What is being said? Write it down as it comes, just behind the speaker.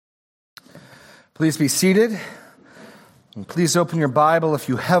Please be seated, and please open your Bible, if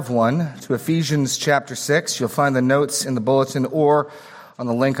you have one, to Ephesians chapter 6. You'll find the notes in the bulletin or on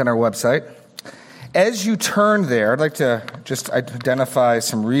the link on our website. As you turn there, I'd like to just identify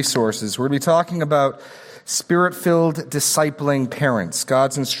some resources. We're going to be talking about Spirit-filled discipling parents,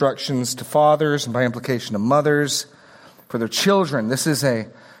 God's instructions to fathers and by implication to mothers for their children. This is a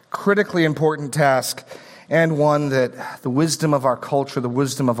critically important task, and one that the wisdom of our culture, the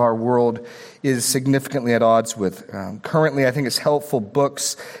wisdom of our world is significantly at odds with. Currently, I think it's helpful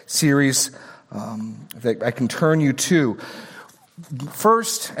books series that I can turn you to.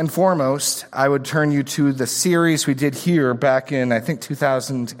 First and foremost, I would turn you to the series we did here back in, I think,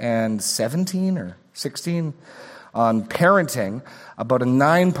 2017 or 16 on parenting, about a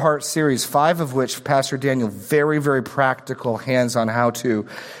 9-part series, 5 of which Pastor Daniel, very, very practical, hands-on how-to.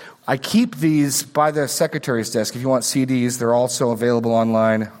 I keep these by the secretary's desk. If you want CDs, they're also available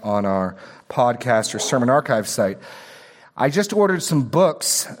online on our podcast or sermon archive site. I just ordered some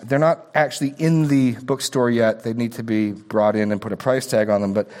books. They're not actually in the bookstore yet. They need to be brought in and put a price tag on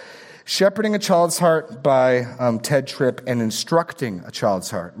them. But Shepherding a Child's Heart by Ted Tripp and Instructing a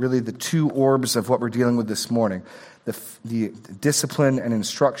Child's Heart, really the two orbs of what we're dealing with this morning. The discipline and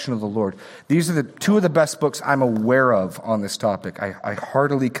instruction of the Lord. These are the two of the best books I'm aware of on this topic. I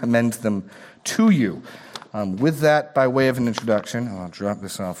heartily commend them to you. With that, by way of an introduction, I'll drop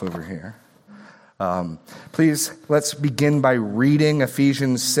this off over here. Please, let's begin by reading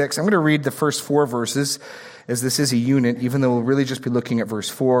Ephesians 6. I'm going to read the first 4 verses, as this is a unit, even though we'll really just be looking at verse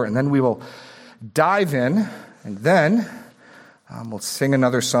 4, and then we will dive in, and then we'll sing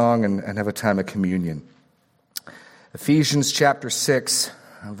another song and have a time of communion. Ephesians chapter 6,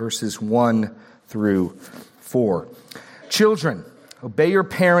 verses 1 through 4. Children, obey your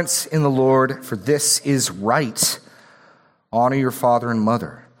parents in the Lord, for this is right. Honor your father and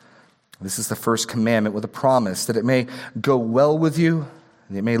mother. This is the first commandment with a promise that it may go well with you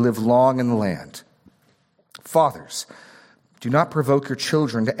and you may live long in the land. Fathers, do not provoke your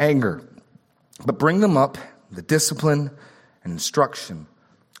children to anger, but bring them up in the discipline and instruction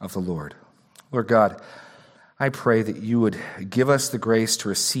of the Lord. Lord God, I pray that you would give us the grace to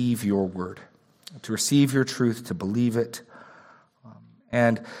receive your word, to receive your truth, to believe it.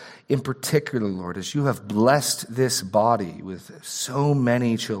 And in particular, Lord, as you have blessed this body with so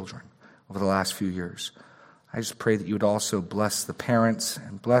many children over the last few years, I just pray that you would also bless the parents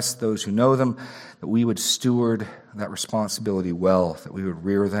and bless those who know them, that we would steward that responsibility well, that we would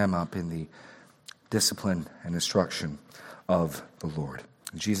rear them up in the discipline and instruction of the Lord.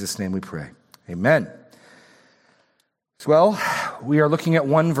 In Jesus' name we pray. Amen. Well, we are looking at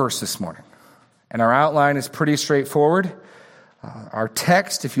one verse this morning, and our outline is pretty straightforward. Our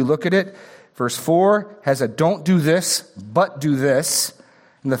text, if you look at it, verse 4 has a don't do this, but do this.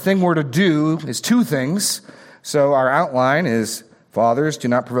 And the thing we're to do is 2 things. So our outline is, fathers, do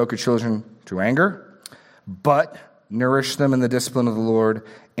not provoke your children to anger, but nourish them in the discipline of the Lord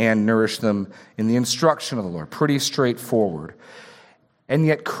and nourish them in the instruction of the Lord. Pretty straightforward. And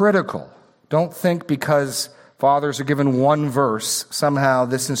yet critical. Don't think because fathers are given one verse, somehow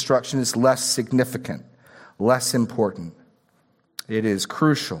this instruction is less significant, less important. It is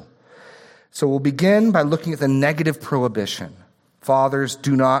crucial. So we'll begin by looking at the negative prohibition. Fathers,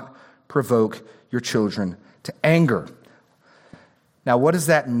 do not provoke your children to anger. Now, what does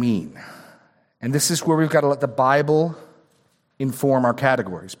that mean? And this is where we've got to let the Bible inform our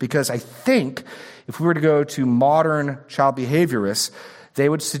categories. Because I think if we were to go to modern child behaviorists, they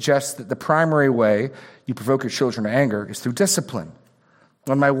would suggest that the primary way you provoke your children to anger is through discipline.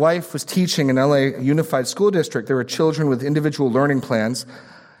 When my wife was teaching in LA Unified School District, there were children with individual learning plans,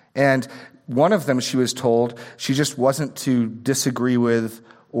 and one of them, she was told, she just wasn't to disagree with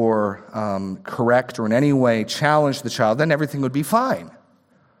or correct or in any way challenge the child, then everything would be fine.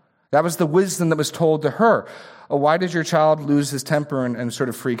 That was the wisdom that was told to her. Oh, why did your child lose his temper and sort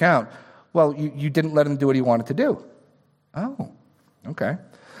of freak out? Well, you didn't let him do what he wanted to do. Oh, okay.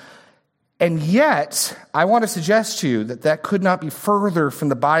 And yet, I want to suggest to you that that could not be further from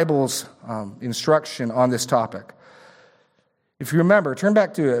the Bible's instruction on this topic. If you remember, turn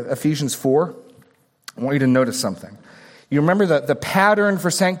back to Ephesians 4. I want you to notice something. You remember the pattern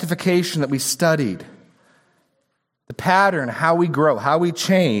for sanctification that we studied. The pattern, how we grow, how we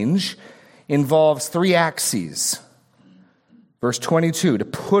change, involves 3 axes. Verse 22, to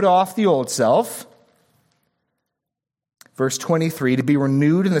put off the old self. Verse 23, to be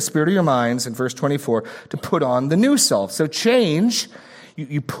renewed in the spirit of your minds. And verse 24, to put on the new self. So change,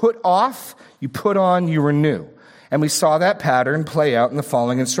 you put off, you put on, you renew. And we saw that pattern play out in the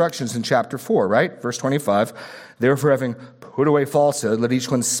following instructions in chapter 4, right? Verse 25, therefore having put away falsehood, let each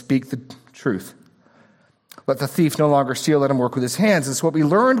one speak the truth Let the thief no longer steal, let him work with his hands. And so what we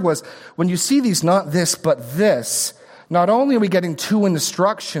learned was, when you see these not this, but this, not only are we getting two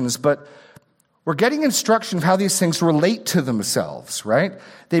instructions, but we're getting instruction of how these things relate to themselves, right?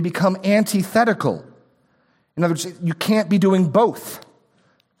 They become antithetical. In other words, you can't be doing both.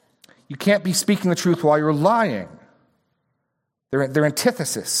 You can't be speaking the truth while you're lying. They're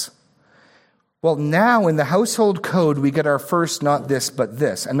antithesis. Well, now in the household code, we get our first not this, but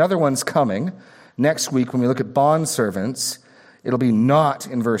this. Another one's coming. Next week, when we look at bondservants, it'll be not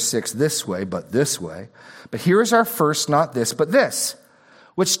in verse 6 this way, but this way. But here's our first not this, but this,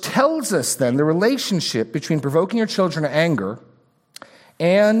 which tells us then the relationship between provoking your children to anger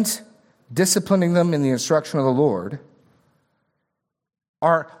and disciplining them in the instruction of the Lord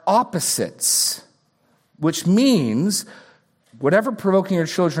are opposites, which means whatever provoking your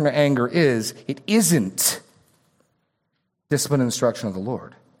children to anger is, it isn't discipline and instruction of the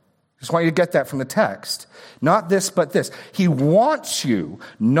Lord. Just want you to get that from the text. Not this, but this. He wants you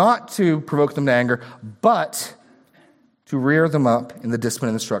not to provoke them to anger, but to rear them up in the discipline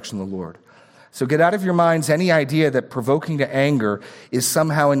and instruction of the Lord. So get out of your minds any idea that provoking to anger is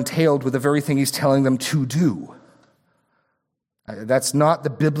somehow entailed with the very thing he's telling them to do. That's not the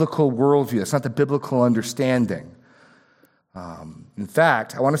biblical worldview. That's not the biblical understanding. In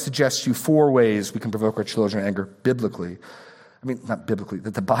fact, I want to suggest to you 4 ways we can provoke our children to anger biblically. I mean, not biblically,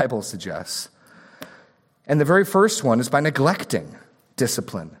 that the Bible suggests. And the very first one is by neglecting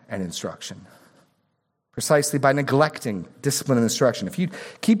discipline and instruction. Precisely by neglecting discipline and instruction. If you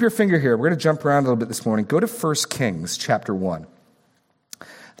keep your finger here, we're going to jump around a little bit this morning. Go to 1 Kings chapter 1.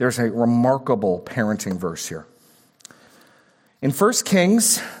 There's a remarkable parenting verse here. In 1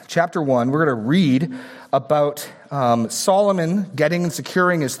 Kings chapter 1, we're going to read about Solomon getting and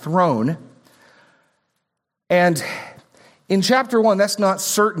securing his throne. And in chapter 1, that's not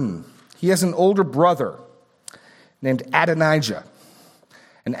certain. He has an older brother named Adonijah.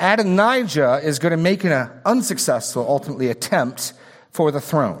 And Adonijah is going to make an unsuccessful, ultimately, attempt for the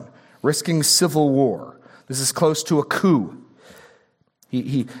throne, risking civil war. This is close to a coup.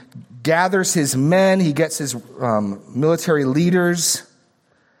 He gathers his men, he gets his military leaders.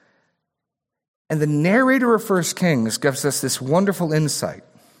 And the narrator of 1 Kings gives us this wonderful insight.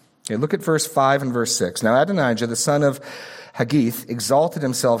 Okay, look at verse 5 and verse 6. Now Adonijah, the son of Haggith, exalted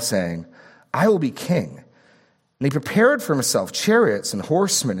himself, saying, I will be king. And he prepared for himself chariots and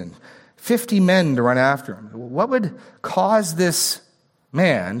horsemen and 50 men to run after him. What would cause this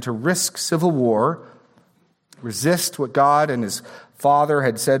man to risk civil war, resist what God and his father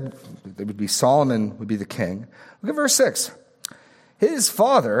had said it would be Solomon would be the king? Look at verse 6. His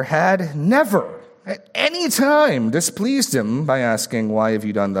father had never at any time displeased him by asking, why have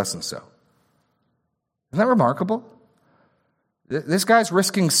you done thus and so? Isn't that remarkable? This guy's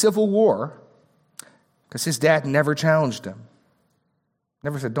risking civil war because his dad never challenged him.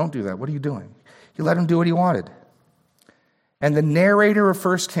 Never said, don't do that. What are you doing? He let him do what he wanted. And the narrator of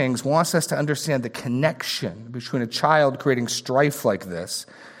 1 Kings wants us to understand the connection between a child creating strife like this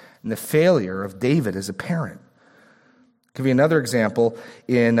and the failure of David as a parent. I'll give you another example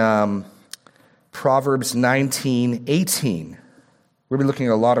in Proverbs 19:18. We'll be looking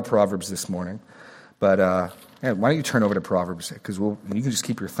at a lot of Proverbs this morning. But why don't you turn over to Proverbs? Because you can just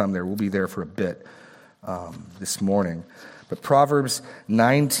keep your thumb there. We'll be there for a bit this morning. But Proverbs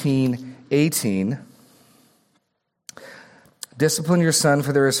 19:18. Discipline your son,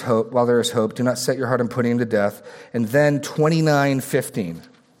 for there is hope. While there is hope, do not set your heart on putting him to death. And then 29:15.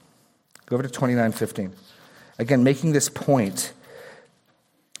 Go over to 29:15. Again, making this point.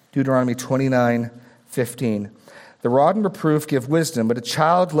 Deuteronomy 29:15. The rod and reproof give wisdom, but a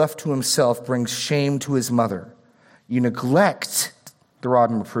child left to himself brings shame to his mother. You neglect the rod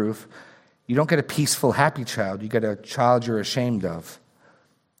and reproof, you don't get a peaceful, happy child. You get a child you're ashamed of.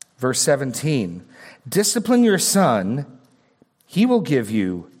 Verse 17. Discipline your son, he will give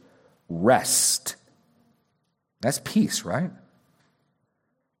you rest. That's peace, right?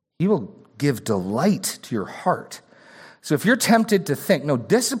 He will give delight to your heart. So if you're tempted to think, no,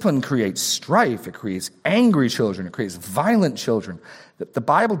 discipline creates strife, it creates angry children, it creates violent children, the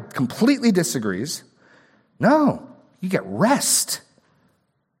Bible completely disagrees. No, you get rest.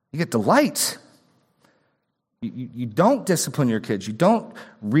 You get delight. You don't discipline your kids. You don't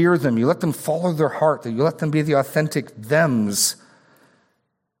rear them. You let them follow their heart. You let them be the authentic thems.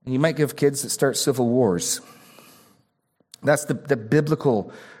 And you might give kids that start civil wars. That's the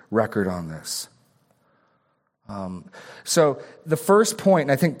biblical record on this. So the first point,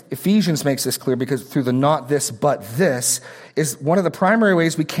 and I think Ephesians makes this clear because through the not this but this, is one of the primary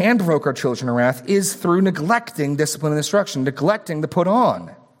ways we can provoke our children to wrath is through neglecting discipline and instruction, neglecting the put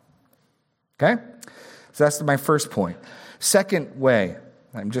on. Okay? So So that's my first point. Second way,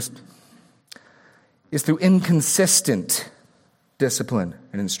 is through inconsistent discipline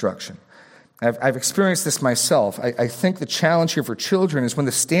and instruction. I've experienced this myself. I think the challenge here for children is when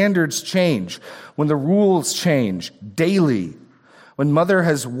the standards change, when the rules change daily, when mother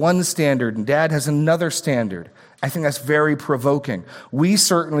has one standard and dad has another standard. I think that's very provoking. We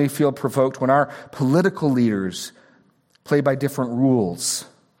certainly feel provoked when our political leaders play by different rules,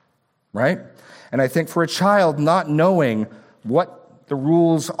 right? And I think for a child, not knowing what the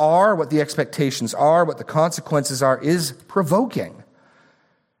rules are, what the expectations are, what the consequences are, is provoking.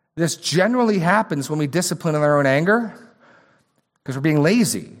 This generally happens when we discipline in our own anger because we're being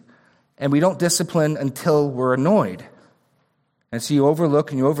lazy, and we don't discipline until we're annoyed. And so you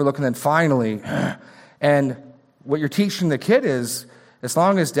overlook, and then finally, and what you're teaching the kid is, as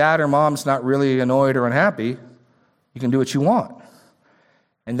long as dad or mom's not really annoyed or unhappy, you can do what you want.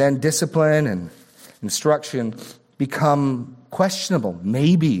 And then discipline and instruction become questionable.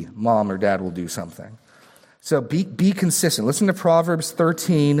 Maybe mom or dad will do something. So be consistent. Listen to Proverbs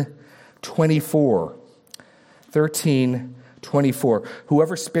 13:24. 13:24.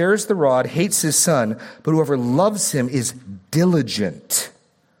 Whoever spares the rod hates his son, but whoever loves him is diligent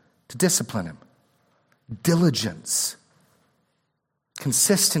to discipline him. Diligence.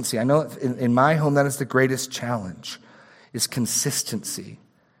 Consistency. I know in my home that is the greatest challenge, is consistency.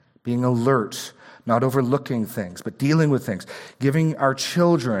 Being alert, not overlooking things, but dealing with things. Giving our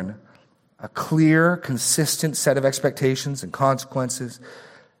children a clear, consistent set of expectations and consequences.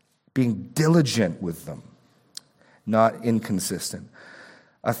 Being diligent with them, not inconsistent.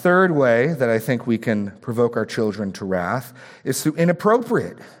 A third way that I think we can provoke our children to wrath is through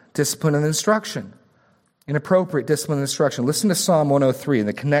inappropriate discipline and instruction. Inappropriate discipline and instruction. Listen to Psalm 103 and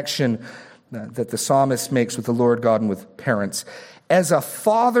the connection that the psalmist makes with the Lord God and with parents. As a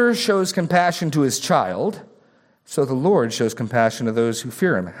father shows compassion to his child, so the Lord shows compassion to those who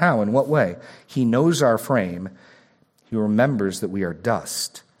fear him. How? In what way? He knows our frame. He remembers that we are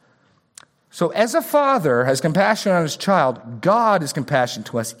dust. So as a father has compassion on his child, God is compassionate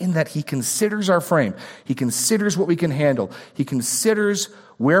to us in that he considers our frame. He considers what we can handle. He considers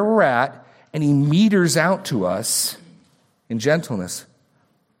where we're at, and he meters out to us in gentleness.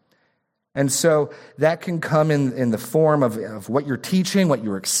 And so that can come in the form of what you're teaching, what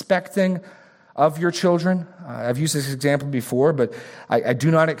you're expecting of your children. I've used this example before, but I do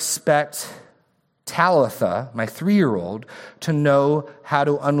not expect Talitha, my 3-year-old, to know how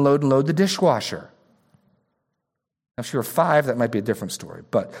to unload and load the dishwasher. If she were 5, that might be a different story.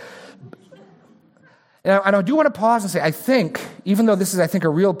 But and I do want to pause and say, I think, even though this is, I think, a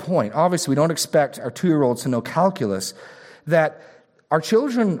real point, obviously we don't expect our 2-year-olds to know calculus, that our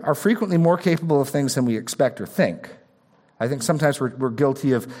children are frequently more capable of things than we expect or think. I think sometimes we're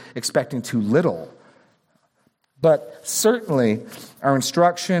guilty of expecting too little. But certainly our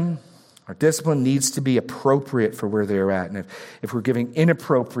instruction, our discipline needs to be appropriate for where they're at. And if we're giving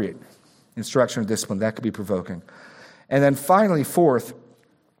inappropriate instruction or discipline, that could be provoking. And then finally, fourth,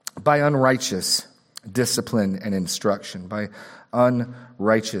 by unrighteous discipline and instruction. By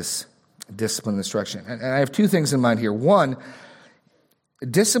unrighteous discipline and instruction. And I have 2 things in mind here. One,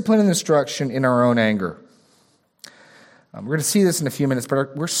 discipline and instruction in our own anger. We're going to see this in a few minutes,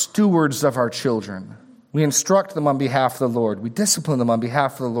 but we're stewards of our children. We instruct them on behalf of the Lord. We discipline them on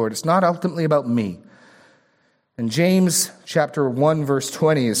behalf of the Lord. It's not ultimately about me. And James chapter 1, verse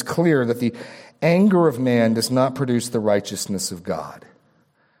 20 is clear that the anger of man does not produce the righteousness of God.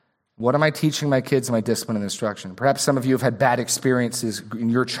 What am I teaching my kids in my discipline and instruction? Perhaps some of you have had bad experiences in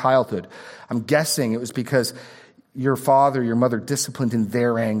your childhood. I'm guessing it was because your father, your mother disciplined in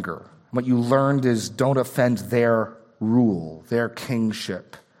their anger. What you learned is don't offend their rule, their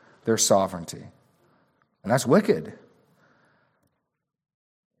kingship, their sovereignty. And that's wicked.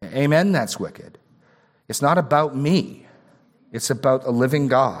 Amen, that's wicked. It's not about me. It's about a living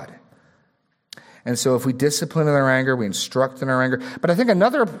God. And so if we discipline in our anger, we instruct in our anger. But I think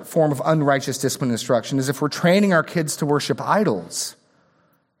another form of unrighteous discipline and instruction is if we're training our kids to worship idols.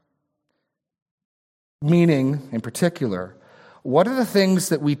 Meaning, in particular, what are the things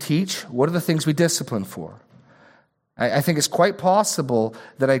that we teach? What are the things we discipline for? I think it's quite possible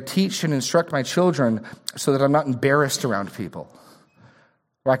that I teach and instruct my children so that I'm not embarrassed around people.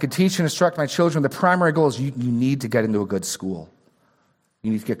 Or I could teach and instruct my children, the primary goal is you need to get into a good school.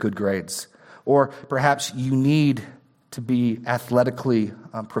 You need to get good grades. Or perhaps you need to be athletically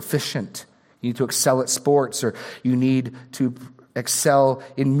proficient. You need to excel at sports, or you need to excel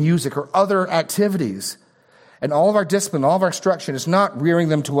in music or other activities. And all of our discipline, all of our instruction is not rearing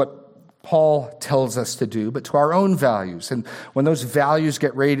them to what Paul tells us to do, but to our own values. And when those values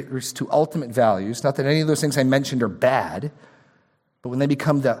get raised to ultimate values, not that any of those things I mentioned are bad, but when they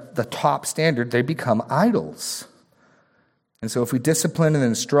become the top standard, they become idols. And so if we discipline and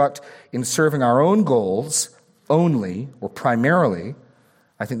instruct in serving our own goals only or primarily,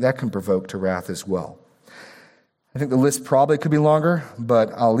 I think that can provoke to wrath as well. I think the list probably could be longer,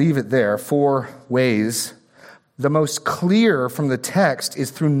 but I'll leave it there. 4 ways. The most clear from the text is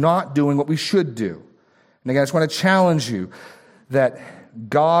through not doing what we should do. And again, I just want to challenge you that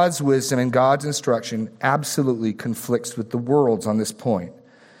God's wisdom and God's instruction absolutely conflicts with the world's on this point.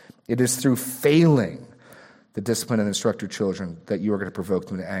 It is through failing the discipline and instruct your children that you are going to provoke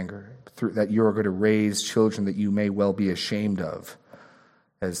them to anger, that you are going to raise children that you may well be ashamed of,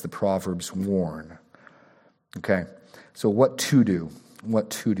 as the Proverbs warn. Okay, so what to do? What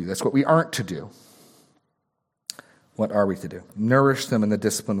to do? That's what we aren't to do. What are we to do? Nourish them in the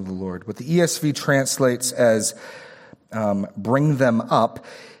discipline of the Lord. What the ESV translates as bring them up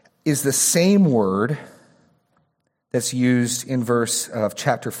is the same word that's used in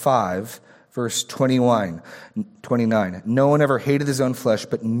chapter 5, verse 29. No one ever hated his own flesh,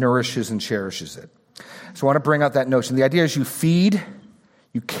 but nourishes and cherishes it. So I want to bring out that notion. The idea is you feed,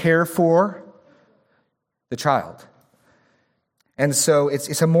 you care for the child. And so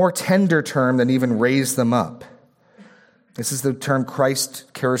it's a more tender term than even raise them up. This is the term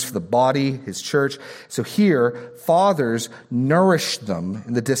Christ cares for the body, his church. So here, fathers nourish them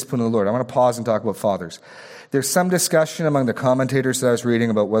in the discipline of the Lord. I want to pause and talk about fathers. There's some discussion among the commentators that I was reading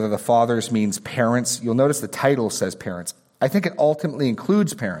about whether the fathers means parents. You'll notice the title says parents. I think it ultimately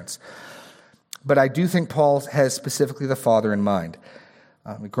includes parents. But I do think Paul has specifically the father in mind.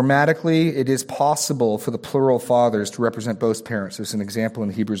 Grammatically, it is possible for the plural fathers to represent both parents. There's an example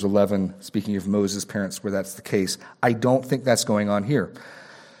in Hebrews 11, speaking of Moses' parents, where that's the case. I don't think that's going on here,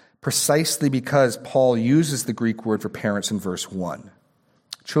 precisely because Paul uses the Greek word for parents in verse 1.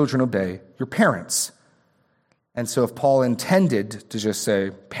 Children, obey your parents. And so if Paul intended to just say,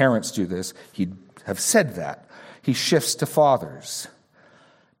 parents do this, he'd have said that. He shifts to fathers.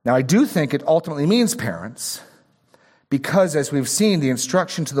 Now, I do think it ultimately means parents, because, as we've seen, the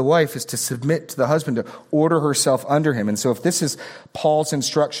instruction to the wife is to submit to the husband, to order herself under him. And so if this is Paul's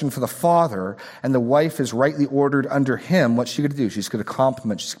instruction for the father, and the wife is rightly ordered under him, what's she going to do? She's going to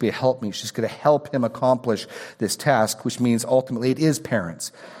compliment, she's going to be a helpmeet, she's going to help him accomplish this task, which means ultimately it is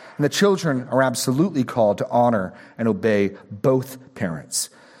parents. And the children are absolutely called to honor and obey both parents.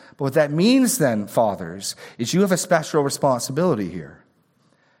 But what that means then, fathers, is you have a special responsibility here.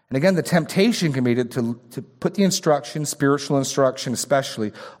 And again, the temptation can be to put the instruction, spiritual instruction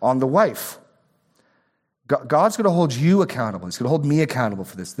especially, on the wife. God's going to hold you accountable. He's going to hold me accountable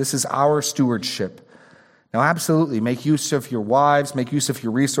for this. This is our stewardship. Now, absolutely, make use of your wives, make use of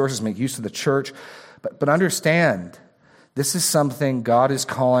your resources, make use of the church. But understand, this is something God is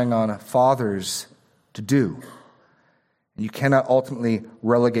calling on fathers to do. And you cannot ultimately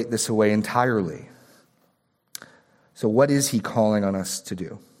relegate this away entirely. So what is he calling on us to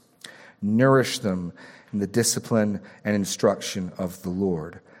do? Nourish them in the discipline and instruction of the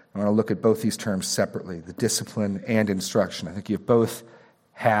Lord. I want to look at both these terms separately, the discipline and instruction. I think you have both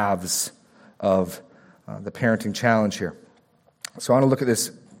halves of the parenting challenge here. So I want to look at this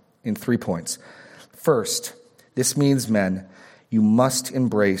in 3 points. First, this means, men, you must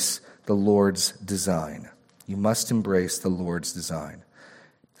embrace the Lord's design. You must embrace the Lord's design.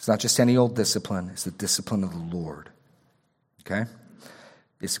 It's not just any old discipline, it's the discipline of the Lord. Okay?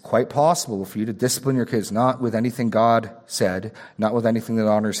 It's quite possible for you to discipline your kids not with anything God said, not with anything that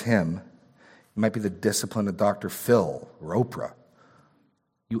honors him. It might be the discipline of Dr. Phil or Oprah.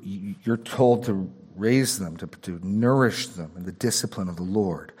 You're told to raise them, to nourish them in the discipline of the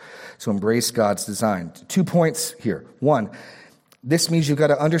Lord. So embrace God's design. 2 points here. 1, this means you've got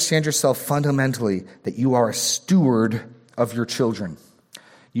to understand yourself fundamentally that you are a steward of your children.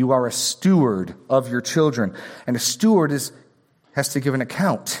 You are a steward of your children. And a steward has to give an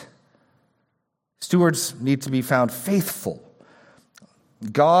account. Stewards need to be found faithful.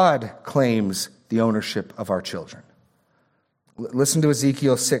 God claims the ownership of our children. Listen to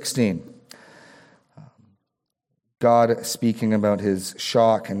Ezekiel 16. God speaking about his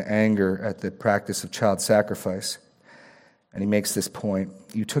shock and anger at the practice of child sacrifice. And he makes this point.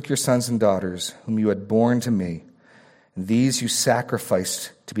 You took your sons and daughters, whom you had borne to me, and these you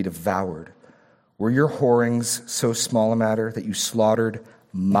sacrificed to be devoured. Were your whorings so small a matter that you slaughtered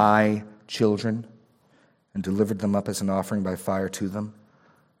my children and delivered them up as an offering by fire to them?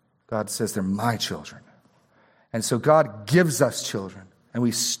 God says they're my children. And so God gives us children, and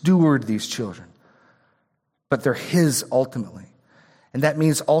we steward these children. But they're his ultimately. And that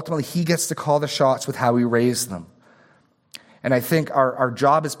means ultimately he gets to call the shots with how we raise them. And I think our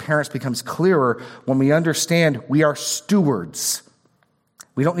job as parents becomes clearer when we understand we are stewards.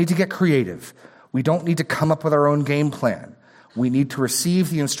 We don't need to get creative. We don't need to come up with our own game plan. We need to receive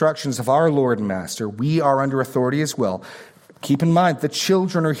the instructions of our Lord and Master. We are under authority as well. Keep in mind, the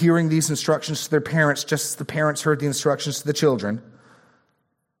children are hearing these instructions to their parents just as the parents heard the instructions to the children.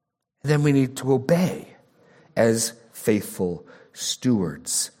 And then we need to obey as faithful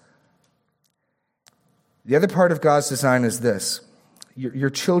stewards. The other part of God's design is this. Your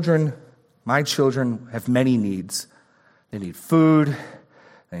children, my children, have many needs. They need food,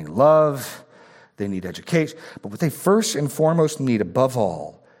 they need love, they need education. But what they first and foremost need above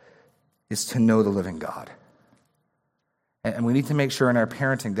all is to know the living God. And we need to make sure in our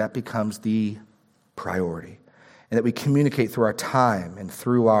parenting that becomes the priority. And that we communicate through our time and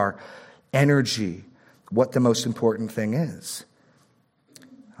through our energy what the most important thing is.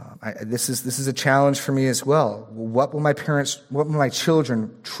 This is a challenge for me as well. What will my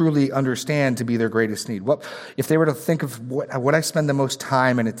children truly understand to be their greatest need? What if they were to think of what I spend the most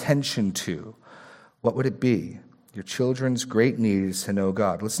time and attention to? What would it be? Your children's great need is to know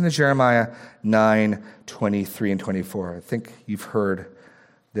God. Listen to Jeremiah 9:23 and 24. I think you've heard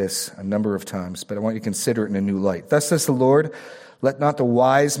this a number of times, but I want you to consider it in a new light. Thus says the Lord, let not the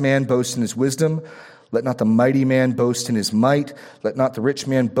wise man boast in his wisdom, let not the mighty man boast in his might, let not the rich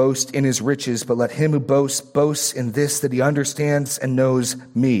man boast in his riches, but let him who boasts in this, that he understands and knows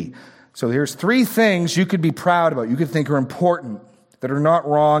me. So here's 3 things you could be proud about, you could think are important, that are not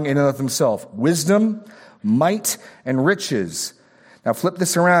wrong in and of themselves. Wisdom, might, and riches. Now flip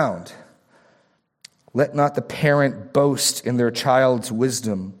this around. Let not the parent boast in their child's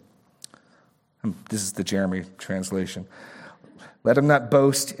wisdom. This is the Jeremy translation. Let them not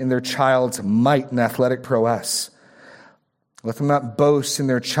boast in their child's might and athletic prowess. Let them not boast in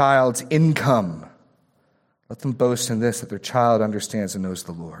their child's income. Let them boast in this, that their child understands and knows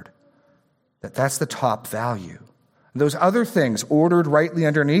the Lord. That's the top value. Those other things, ordered rightly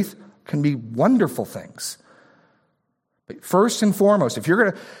underneath, can be wonderful things. But first and foremost, if you're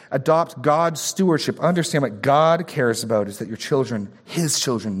going to adopt God's stewardship, understand what God cares about is that your children, his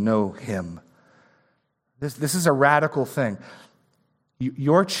children, know him. This is a radical thing.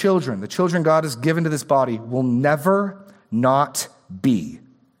 Your children, the children God has given to this body, will never not be.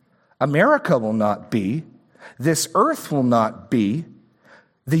 America will not be. This earth will not be.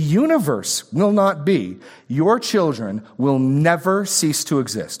 The universe will not be. Your children will never cease to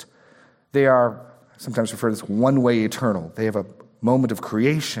exist. They are sometimes referred to as one-way eternal. They have a moment of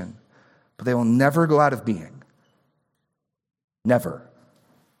creation, but they will never go out of being. Never.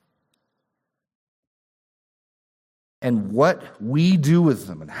 And what we do with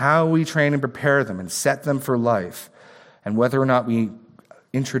them and how we train and prepare them and set them for life, and whether or not we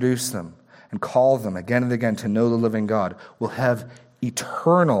introduce them and call them again and again to know the living God, will have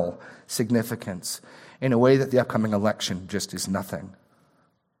eternal significance in a way that the upcoming election just is nothing.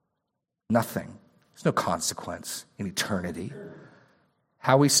 Nothing. There's no consequence in eternity.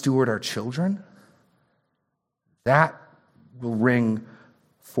 How we steward our children, that will ring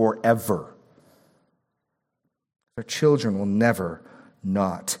forever. Our children will never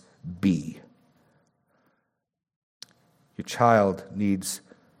not be. Your child's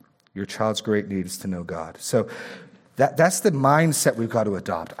great need is to know God. So that's the mindset we've got to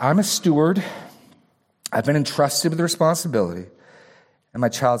adopt. I'm a steward. I've been entrusted with the responsibility. And my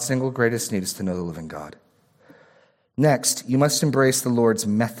child's single greatest need is to know the living God. Next, you must embrace the Lord's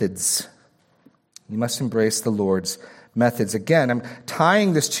methods. You must embrace the Lord's methods. Again, I'm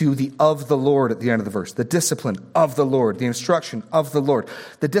tying this to the of the Lord at the end of the verse. The discipline of the Lord, the instruction of the Lord,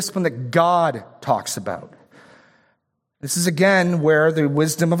 the discipline that God talks about. This is again where the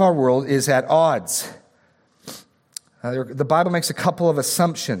wisdom of our world is at odds. The Bible makes a couple of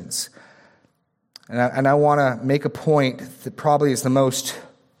assumptions. And I want to make a point that probably is the most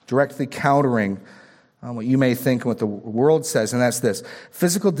directly countering what you may think and what the world says, and that's this.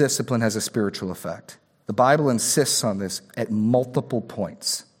 Physical discipline has a spiritual effect. The Bible insists on this at multiple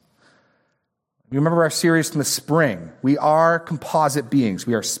points. You remember our series from the spring. We are composite beings.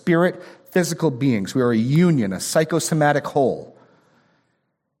 We are spirit, physical beings. We are a union, a psychosomatic whole.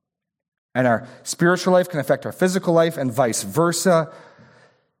 And our spiritual life can affect our physical life and vice versa.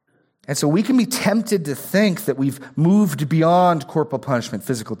 And so we can be tempted to think that we've moved beyond corporal punishment,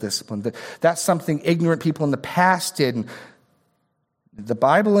 physical discipline, that that's something ignorant people in the past did. And the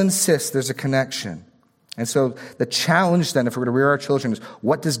Bible insists there's a connection. And so the challenge then, if we're going to rear our children, is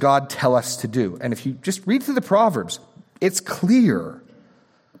what does God tell us to do? And if you just read through the Proverbs, it's clear.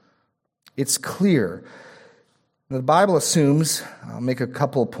 It's clear. The Bible assumes, I'll make a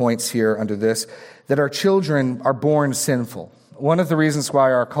couple of points here under this, that our children are born sinful. One of the reasons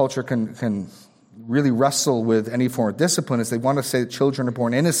why our culture can really wrestle with any form of discipline is they want to say that children are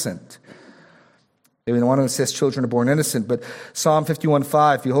born innocent. They want to insist children are born innocent, but Psalm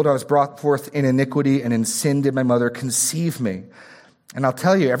 51:5, behold, I was brought forth in iniquity, and in sin did my mother conceive me. And I'll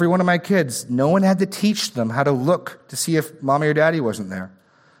tell you, every one of my kids, no one had to teach them how to look to see if mommy or daddy wasn't there.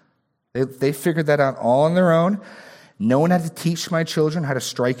 They figured that out all on their own. No one had to teach my children how to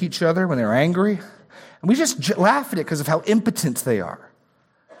strike each other when they're angry. And we just laugh at it because of how impotent they are.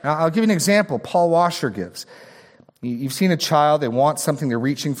 Now, I'll give you an example Paul Washer gives. You've seen a child, they want something, they're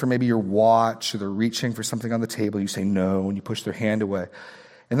reaching for maybe your watch, or they're reaching for something on the table. You say no, and you push their hand away.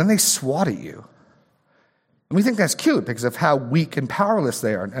 And then they swat at you. And we think that's cute because of how weak and powerless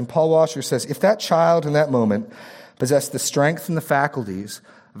they are. And Paul Washer says, if that child in that moment possessed the strength and the faculties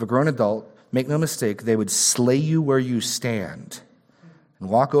of a grown adult, make no mistake, they would slay you where you stand and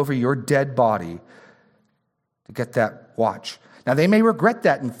walk over your dead body to get that watch. Now, they may regret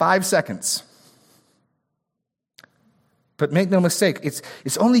that in 5 seconds. But make no mistake,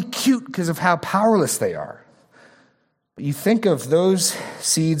 it's only cute because of how powerless they are. But you think of those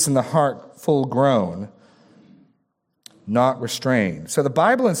seeds in the heart full grown, not restrained. So the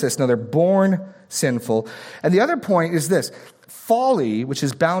Bible insists, no, they're born sinful. And the other point is this. Folly, which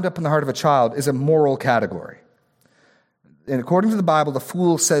is bound up in the heart of a child, is a moral category. And according to the Bible, the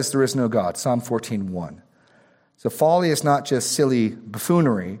fool says there is no God, Psalm 14:1. So folly is not just silly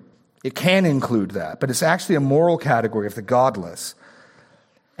buffoonery. It can include that, but it's actually a moral category of the godless.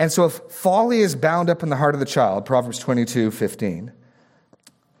 And so if folly is bound up in the heart of the child, Proverbs 22:15,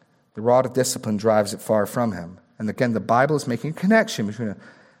 the rod of discipline drives it far from him. And again, the Bible is making a connection between a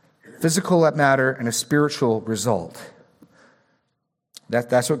physical matter and a spiritual result.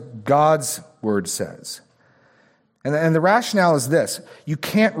 That's what God's word says. And the rationale is this. You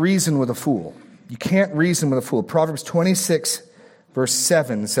can't reason with a fool. You can't reason with a fool. Proverbs 26, verse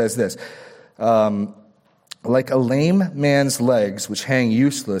 7 says this. Like a lame man's legs, which hang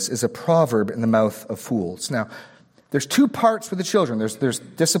useless, is a proverb in the mouth of fools. Now, there's two parts for the children. There's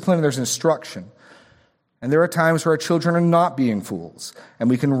discipline and there's instruction. And there are times where our children are not being fools. And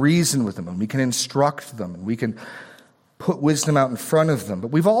we can reason with them, and we can instruct them, and we can put wisdom out in front of them.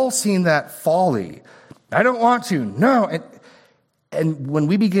 But we've all seen that folly. I don't want to. No. And when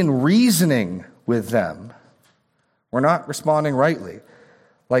we begin reasoning with them, we're not responding rightly.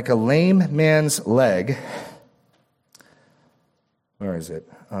 Like a lame man's leg. Where is it?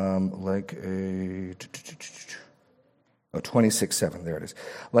 26:7. There it is.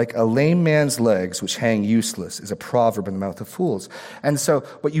 Like a lame man's legs, which hang useless, is a proverb in the mouth of fools. And so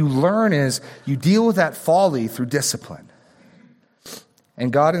what you learn is you deal with that folly through discipline.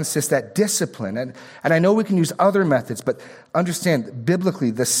 And God insists that discipline, and I know we can use other methods, but understand,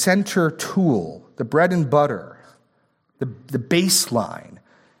 biblically, the center tool, the bread and butter, the baseline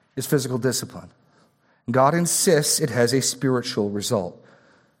is physical discipline. God insists it has a spiritual result.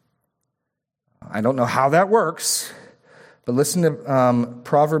 I don't know how that works, but listen to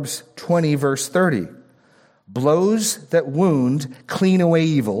Proverbs 20, verse 30. Blows that wound clean away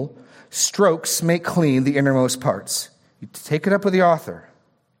evil. Strokes make clean the innermost parts. You take it up with the author.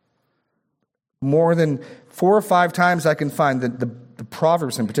 More than 4 or 5 times I can find that the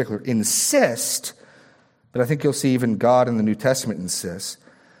Proverbs in particular insist, but I think you'll see even God in the New Testament insists,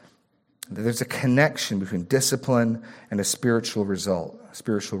 that there's a connection between discipline and a spiritual result,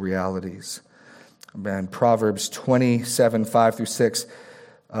 spiritual realities. And Proverbs 27, 5 through 6,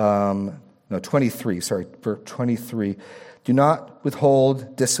 23. Do not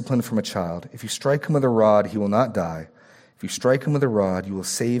withhold discipline from a child. If you strike him with a rod, he will not die. If you strike him with a rod, you will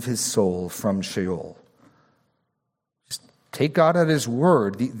save his soul from Sheol. Just take God at his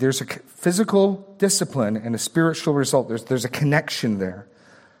word. There's a physical discipline and a spiritual result. There's a connection there.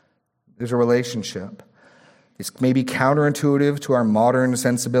 There's a relationship. It's maybe counterintuitive to our modern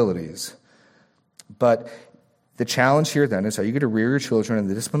sensibilities. But the challenge here then is, are you going to rear your children in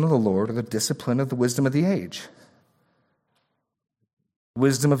the discipline of the Lord or the discipline of the wisdom of the age?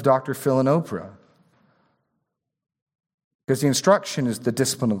 Wisdom of Dr. Phil and Oprah. Because the instruction is the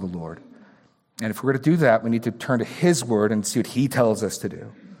discipline of the Lord. And if we're going to do that, we need to turn to his word and see what he tells us to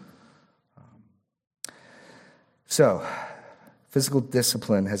do. So, physical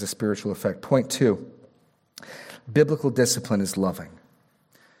discipline has a spiritual effect. Point 2, biblical discipline is loving.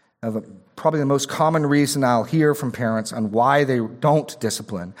 Now, probably the most common reason I'll hear from parents on why they don't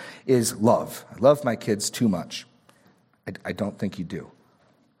discipline is love. I love my kids too much. I don't think you do.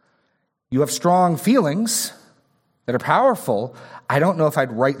 You have strong feelings that are powerful. I don't know if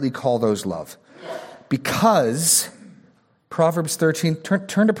I'd rightly call those love. Because Proverbs 13,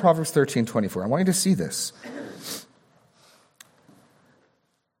 turn to Proverbs 13:24. I want you to see this.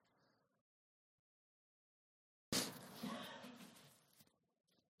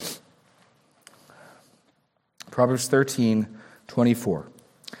 Proverbs 13:24.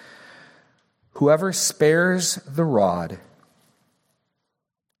 Whoever spares the rod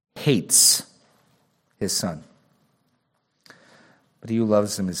hates his son, but he who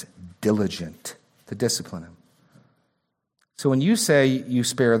loves him is diligent to discipline him. So when you say you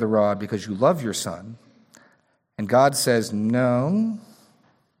spare the rod because you love your son, and God says, no, I'm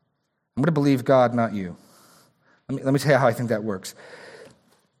going to believe God, not you. Let me tell you how I think that works.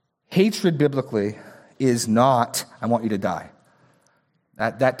 Hatred biblically is not, I want you to die.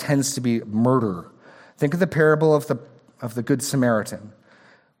 That tends to be murder. Think of the parable of the Good Samaritan.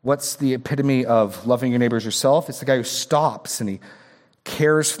 What's the epitome of loving your neighbor as yourself? It's the guy who stops and he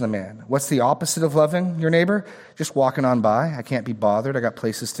cares for the man. What's the opposite of loving your neighbor? Just walking on by. I can't be bothered. I got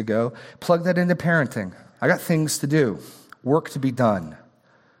places to go. Plug that into parenting. I got things to do, work to be done,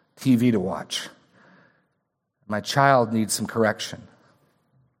 TV to watch. My child needs some correction.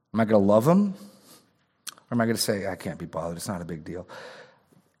 Am I going to love him? Or am I going to say, I can't be bothered, it's not a big deal?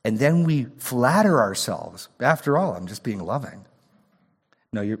 And then we flatter ourselves. After all, I'm just being loving.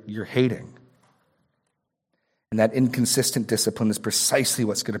 No, you're hating. And that inconsistent discipline is precisely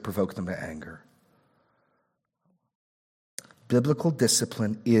what's going to provoke them to anger. Biblical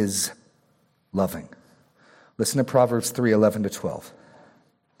discipline is loving. Listen to Proverbs 3:11-12.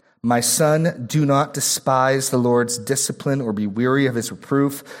 My son, do not despise the Lord's discipline or be weary of his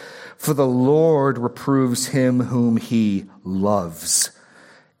reproof, for the Lord reproves him whom he loves,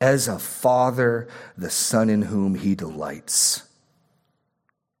 as a father the son in whom he delights.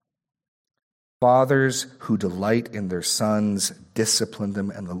 Fathers who delight in their sons discipline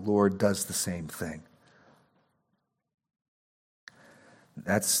them, and the Lord does the same thing.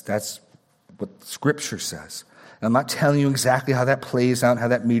 That's what Scripture says. And I'm not telling you exactly how that plays out, how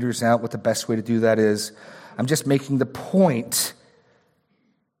that meters out, what the best way to do that is. I'm just making the point.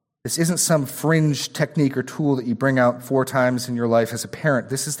 This isn't some fringe technique or tool that you bring out 4 times in your life as a parent.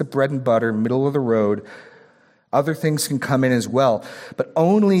 This is the bread and butter, middle of the road. Other things can come in as well. But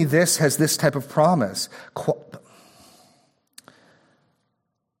only this has this type of promise.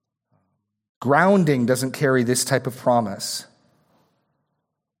 Grounding doesn't carry this type of promise.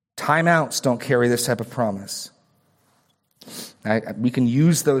 Timeouts don't carry this type of promise. We can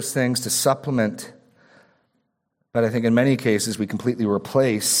use those things to supplement, but I think in many cases we completely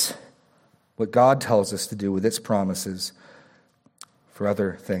replace what God tells us to do with its promises for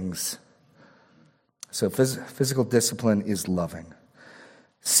other things. So physical discipline is loving.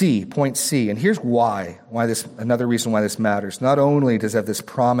 Point C, and here's another reason why this matters. Not only does it have this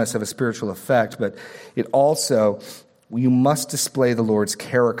promise of a spiritual effect, but it also, you must display the Lord's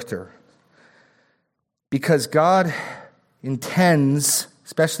character. Because God intends,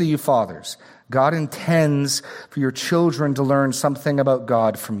 especially you fathers, God intends for your children to learn something about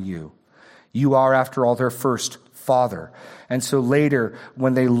God from you. You are, after all, their first father. And so later,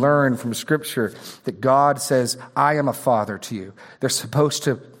 when they learn from Scripture that God says, I am a father to you, they're supposed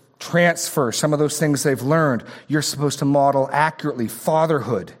to transfer some of those things they've learned. You're supposed to model accurately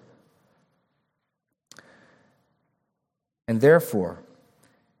fatherhood. And therefore,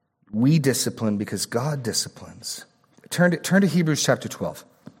 we discipline because God disciplines. Turn to Hebrews chapter 12.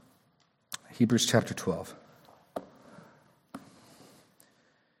 Hebrews chapter 12.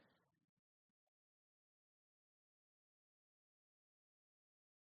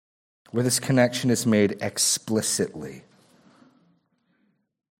 Where this connection is made explicitly.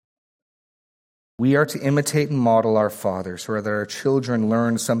 We are to imitate and model our fathers, so that our children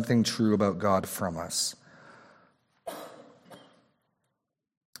learn something true about God from us.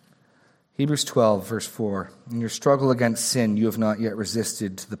 Hebrews 12, verse 4. In your struggle against sin, you have not yet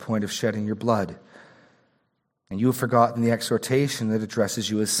resisted to the point of shedding your blood. And you have forgotten the exhortation that addresses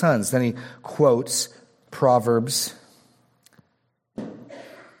you as sons. Then he quotes Proverbs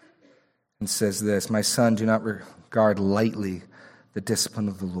and says this, my son, do not regard lightly the discipline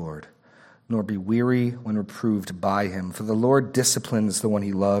of the Lord, nor be weary when reproved by him. For the Lord disciplines the one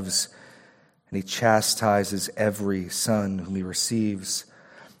he loves, and he chastises every son whom he receives.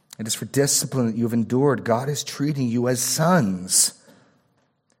 It is for discipline that you have endured. God is treating you as sons.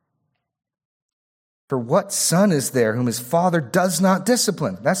 For what son is there whom his father does not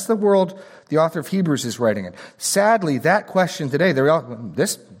discipline? That's the world the author of Hebrews is writing in. Sadly, that question today, there are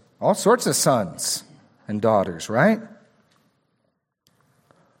all sorts of sons and daughters, right?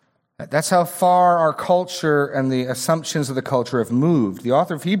 That's how far our culture and the assumptions of the culture have moved. The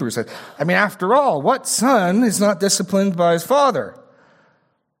author of Hebrews said, after all, what son is not disciplined by his father?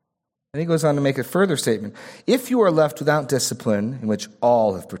 And he goes on to make a further statement. If you are left without discipline, in which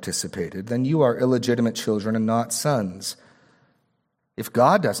all have participated, then you are illegitimate children and not sons. If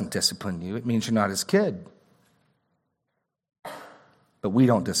God doesn't discipline you, it means you're not his kid. But we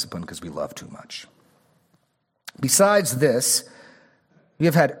don't discipline because we love too much. Besides this, we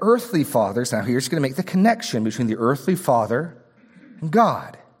have had earthly fathers. Now here's going to make the connection between the earthly father and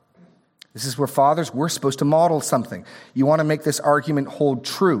God. This is where fathers, we're supposed to model something. You want to make this argument hold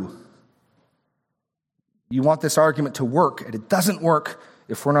true. You want this argument to work, and it doesn't work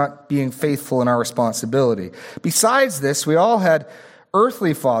if we're not being faithful in our responsibility. Besides this, we all had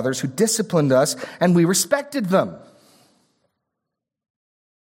earthly fathers who disciplined us, and we respected them.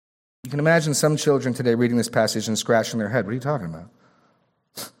 You can imagine some children today reading this passage and scratching their head. What are you talking about?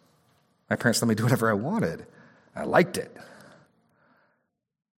 My parents let me do whatever I wanted. I liked it.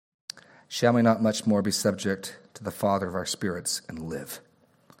 Shall we not much more be subject to the Father of our spirits and live?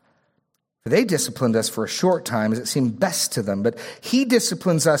 For they disciplined us for a short time as it seemed best to them, but he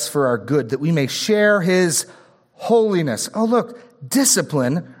disciplines us for our good, that we may share his holiness. Oh, look,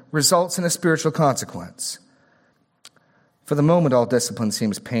 discipline results in a spiritual consequence. For the moment, all discipline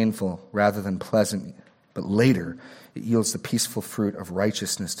seems painful rather than pleasant, but later it yields the peaceful fruit of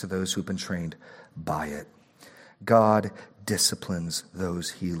righteousness to those who have been trained by it. God disciplines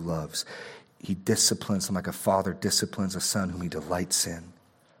those he loves. He disciplines them like a father disciplines a son whom he delights in.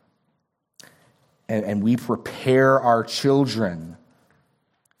 And we prepare our children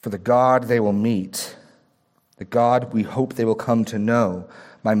for the God they will meet, the God we hope they will come to know,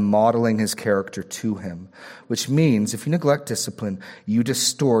 by modeling his character to him, which means if you neglect discipline, you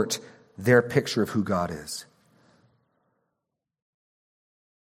distort their picture of who God is.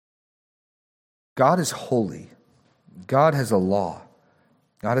 God is holy. God has a law.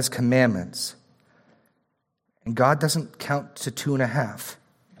 God has commandments. And God doesn't count to 2.5.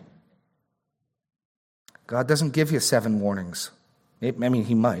 God doesn't give you 7 warnings. He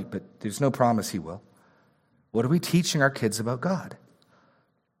might, but there's no promise he will. What are we teaching our kids about God?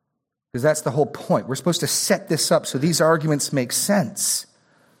 Because that's the whole point. We're supposed to set this up so these arguments make sense.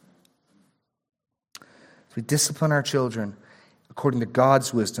 So we discipline our children according to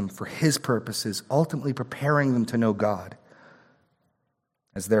God's wisdom for his purposes, ultimately preparing them to know God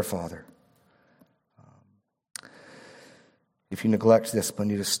as their father. If you neglect discipline,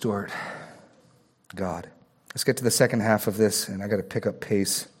 you distort God. Let's get to the second half of this, and I got to pick up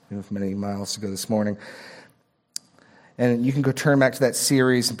pace. We have many miles to go this morning. And you can go turn back to that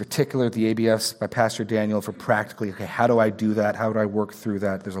series, in particular the ABS by Pastor Daniel, for practically, okay, how do I do that? How do I work through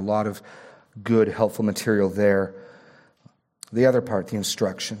that? There's a lot of good, helpful material there. The other part, the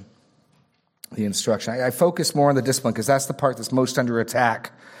instruction. I focus more on the discipline because that's the part that's most under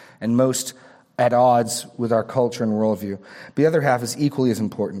attack and most at odds with our culture and worldview. The other half is equally as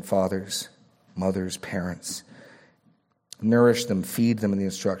important, fathers, mothers, parents. Nourish them, feed them in the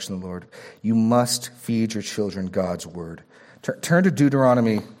instruction of the Lord. You must feed your children God's word. Turn to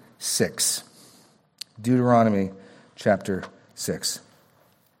Deuteronomy 6. Deuteronomy chapter 6.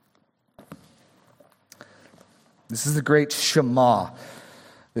 This is the great Shema.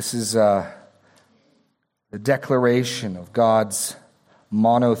 This is the declaration of God's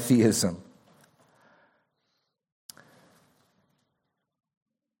monotheism.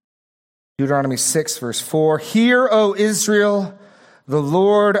 Deuteronomy 6, verse 4. Hear, O Israel, the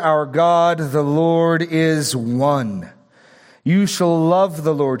Lord our God, the Lord is one. You shall love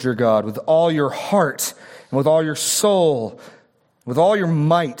the Lord your God with all your heart and with all your soul, with all your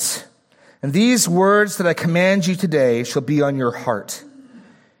might. And these words that I command you today shall be on your heart.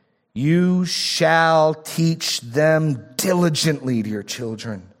 You shall teach them diligently to your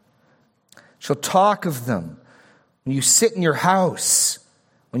children. Shall talk of them when you sit in your house,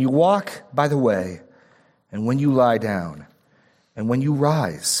 when you walk by the way, and when you lie down, and when you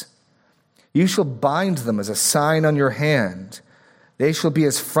rise. You shall bind them as a sign on your hand. They shall be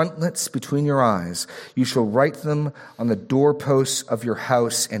as frontlets between your eyes. You shall write them on the doorposts of your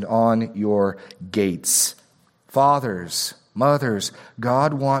house and on your gates. Fathers, mothers,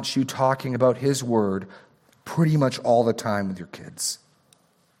 God wants you talking about his word pretty much all the time with your kids.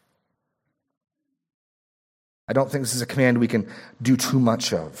 I don't think this is a command we can do too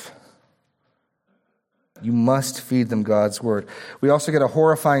much of. You must feed them God's word. We also get a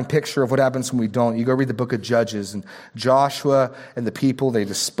horrifying picture of what happens when we don't. You go read the book of Judges, and Joshua and the people, they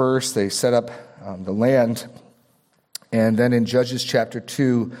disperse, they set up the land. And then in Judges chapter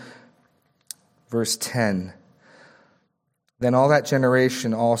 2, verse 10, Then all that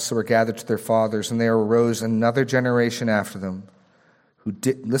generation also were gathered to their fathers, and there arose another generation after them who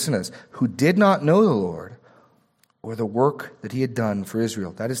did not know the Lord or the work that he had done for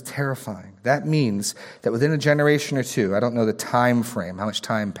Israel. That is terrifying. That means that within a generation or two, I don't know the time frame, how much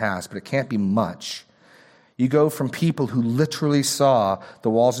time passed, but it can't be much. You go from people who literally saw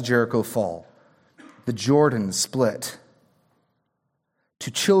the walls of Jericho fall, the Jordan split, to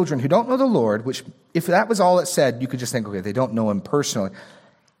children who don't know the Lord, which if that was all it said, you could just think, okay, they don't know him personally,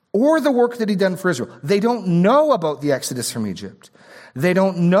 or the work that he'd done for Israel. They don't know about the Exodus from Egypt. They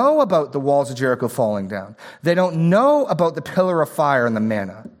don't know about the walls of Jericho falling down. They don't know about the pillar of fire and the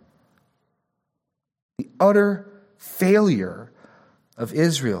manna. The utter failure of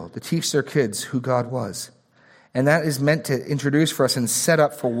Israel to teach their kids who God was. And that is meant to introduce for us and set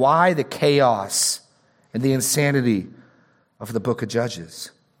up for why the chaos and the insanity of the book of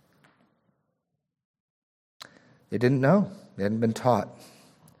Judges. They didn't know. They hadn't been taught.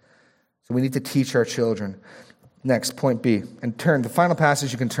 So we need to teach our children. Next, point B. And the final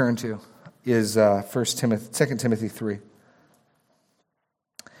passage you can turn to is 2 Timothy 3.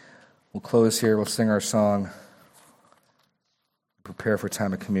 We'll close here. We'll sing our song. Prepare for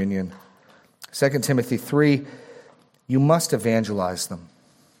time of communion. 2 Timothy 3, you must evangelize them.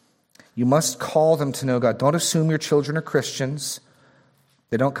 You must call them to know God. Don't assume your children are Christians.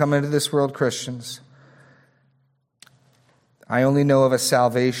 They don't come into this world Christians. I only know of a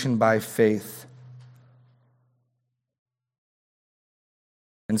salvation by faith.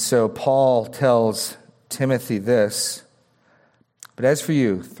 And so Paul tells Timothy this, but as for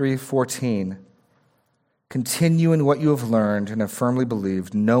you, 3:14, continue in what you have learned and have firmly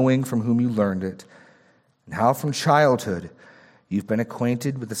believed, knowing from whom you learned it, and how from childhood you've been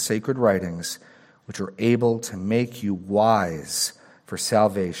acquainted with the sacred writings, which are able to make you wise for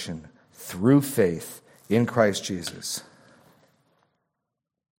salvation through faith in Christ Jesus.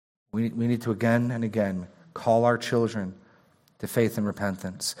 We need to again and again call our children to faith and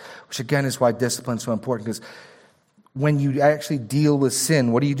repentance, which again is why discipline is so important, because when you actually deal with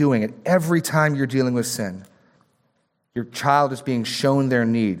sin, what are you doing? And every time you're dealing with sin, your child is being shown their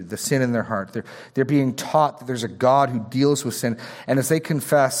need, the sin in their heart. They're being taught that there's a God who deals with sin. And as they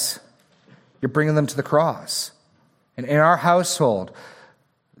confess, you're bringing them to the cross. And in our household,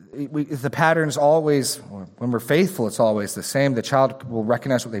 the pattern's always, when we're faithful, it's always the same. The child will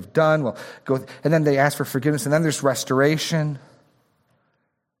recognize what they've done, will go, and then they ask for forgiveness, and then there's restoration.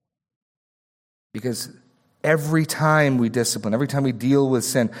 Because every time we discipline, every time we deal with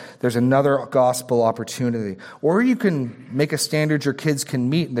sin, there's another gospel opportunity. Or you can make a standard your kids can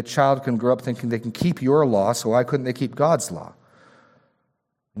meet, and the child can grow up thinking they can keep your law, so why couldn't they keep God's law?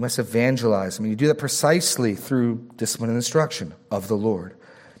 You must evangelize. You do that precisely through discipline and instruction of the Lord.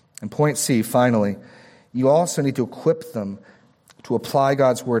 And point C, finally, you also need to equip them to apply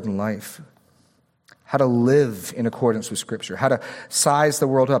God's word in life. How to live in accordance with Scripture, how to size the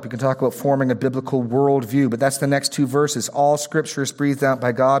world up. You can talk about forming a biblical worldview, but that's the next two verses. All Scripture is breathed out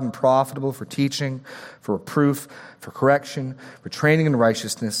by God and profitable for teaching, for reproof, for correction, for training in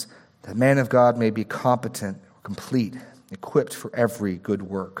righteousness, that man of God may be competent, complete, equipped for every good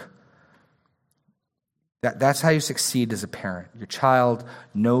work. That's how you succeed as a parent. Your child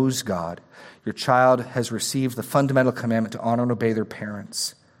knows God. Your child has received the fundamental commandment to honor and obey their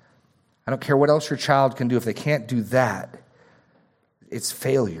parents. I don't care what else your child can do. If they can't do that, it's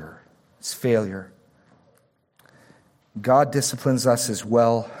failure. It's failure. God disciplines us as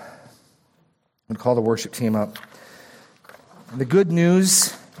well. I'm going to call the worship team up. And the good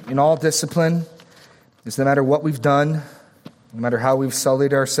news in all discipline is no matter what we've done, no matter how we've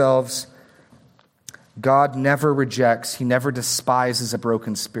sullied ourselves, God never rejects, He never despises a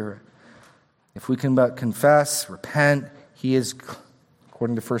broken spirit. If we can but confess, repent, He is,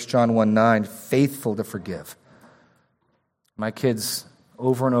 according to 1 John 1:9, faithful to forgive. My kids,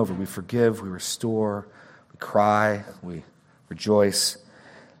 over and over, we forgive, we restore, we cry, we rejoice.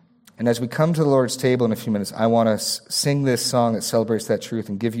 And as we come to the Lord's table in a few minutes, I want to sing this song that celebrates that truth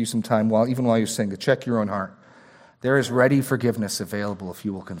and give you some time, even while you sing, to check your own heart. There is ready forgiveness available if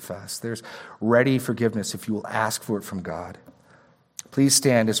you will confess. There's ready forgiveness if you will ask for it from God. Please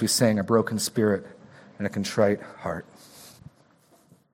stand as we sing A Broken Spirit and a Contrite Heart.